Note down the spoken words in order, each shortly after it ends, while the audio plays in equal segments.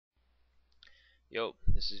Yo,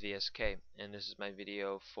 this is VSK, and this is my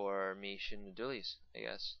video for me shooting the dualies, I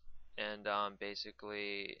guess. And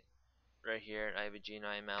basically, right here, I have a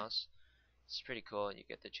G9 mouse. It's pretty cool. You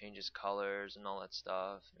get to change its colors and all that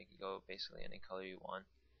stuff. Make it go basically any color you want.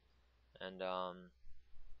 And alright,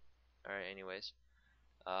 anyways,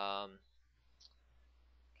 okay.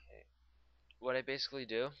 What I basically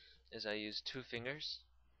do is I use two fingers,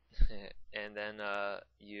 and then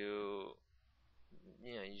you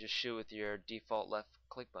just shoot with your default left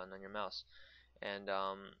click button on your mouse, and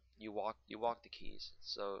you walk the keys,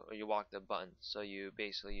 or you walk the button, so you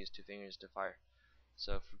basically use two fingers to fire.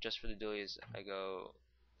 So just for the dualies,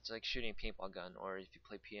 it's like shooting a paintball gun, or if you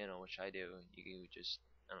play piano, which I do, you just,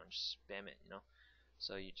 I don't know, just spam it,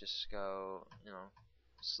 so you just go,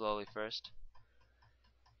 slowly first,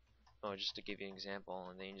 just to give you an example,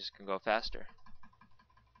 and then you just can go faster.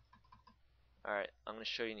 Alright, I'm going to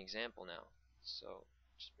show you an example now, so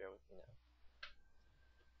just bear with me now.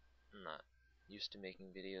 I'm not used to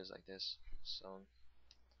making videos like this, so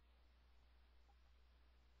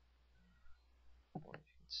I wonder if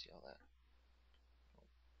you can see all that.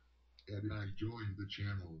 And I joined the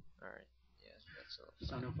channel. Alright, yeah, that's all.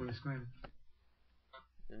 Sign up for the scrim.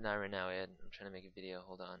 Not right now, Ed. I'm trying to make a video.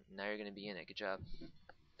 Hold on. Now you're gonna be in it. Good job.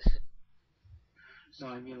 So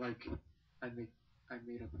I mean, like, I made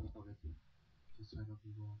a clip of it. Just sign up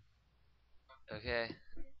as well. Okay.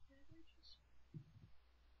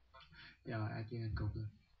 Yeah, at the end, go there.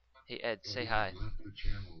 Hey Ed, say hi. Left the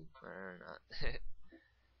channel. Or not.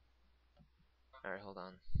 Alright, hold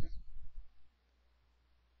on.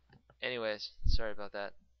 Anyways, sorry about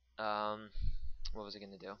that. What was I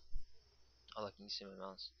gonna do? Oh, look, you can see my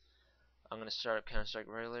mouse. I'm gonna start up Counter-Strike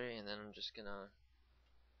regularly, and then I'm just gonna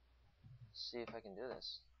see if I can do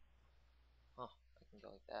this. Oh, I can go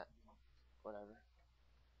like that. Whatever.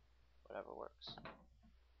 Whatever works.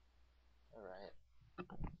 Alright.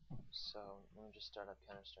 So, let me just start up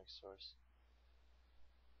Counter-Strike Source.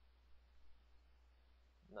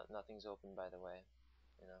 Nothing's open, by the way.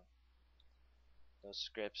 No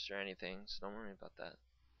scripts or anything, so don't worry about that.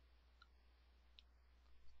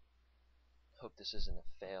 Hope this isn't a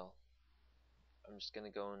fail. I'm just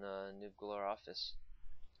gonna go in Noob Galore office.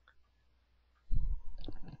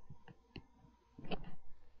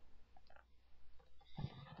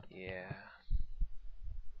 Yeah.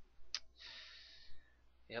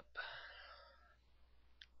 Yep.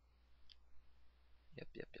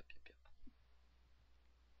 Yep.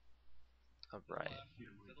 Alright.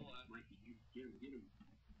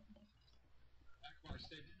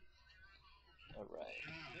 Alright.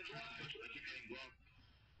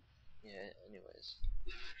 Yeah, anyways.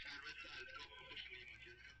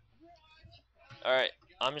 Alright,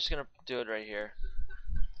 I'm just gonna do it right here.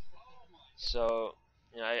 So,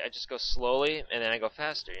 I just go slowly and then I go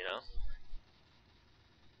faster, Let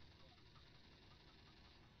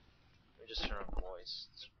me just turn on voice.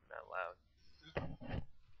 It's not loud.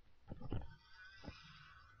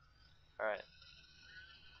 Alright.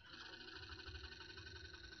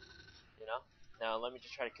 Now let me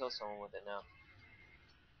just try to kill someone with it now.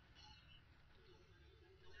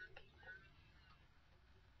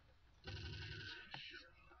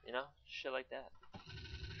 Shit like that.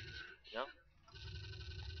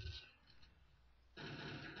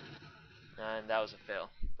 And that was a fail.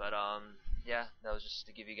 But yeah, that was just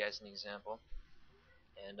to give you guys an example.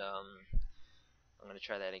 And I'm gonna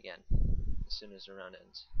try that again as soon as the round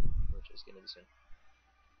ends, which is gonna be soon.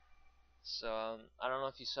 So I don't know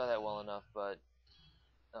if you saw that well enough, but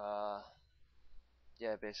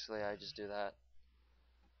yeah, basically I just do that.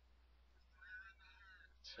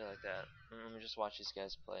 Shit like that. Let me just watch these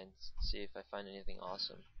guys play and see if I find anything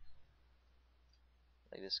awesome.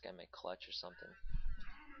 Like this guy might clutch or something.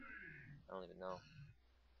 I don't even know.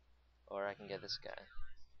 Or I can get this guy.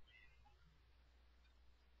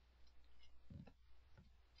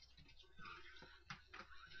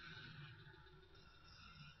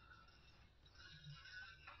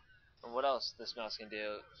 And what else this mouse can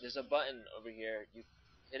do? There's a button over here. You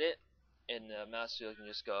hit it, and the mouse wheel can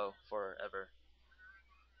just go forever,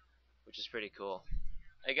 which is pretty cool.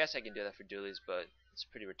 I guess I can do that for dualies, but it's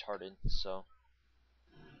pretty retarded. So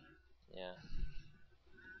yeah.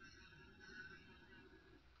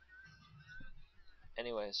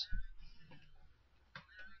 Anyways.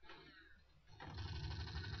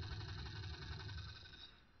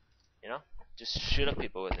 Just shoot up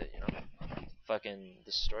people with it, Fucking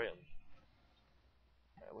destroy them.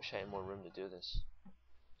 I wish I had more room to do this.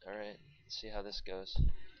 Alright, let's see how this goes.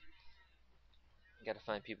 Gotta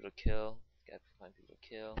find people to kill.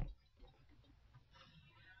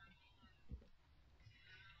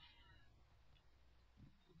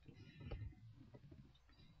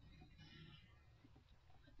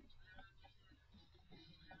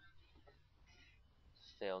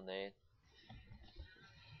 Fail nade.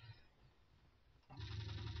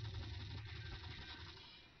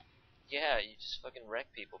 Yeah, you just fucking wreck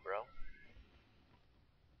people, bro.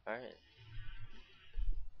 Alright.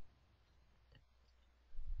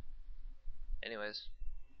 Anyways,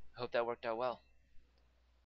 hope that worked out well.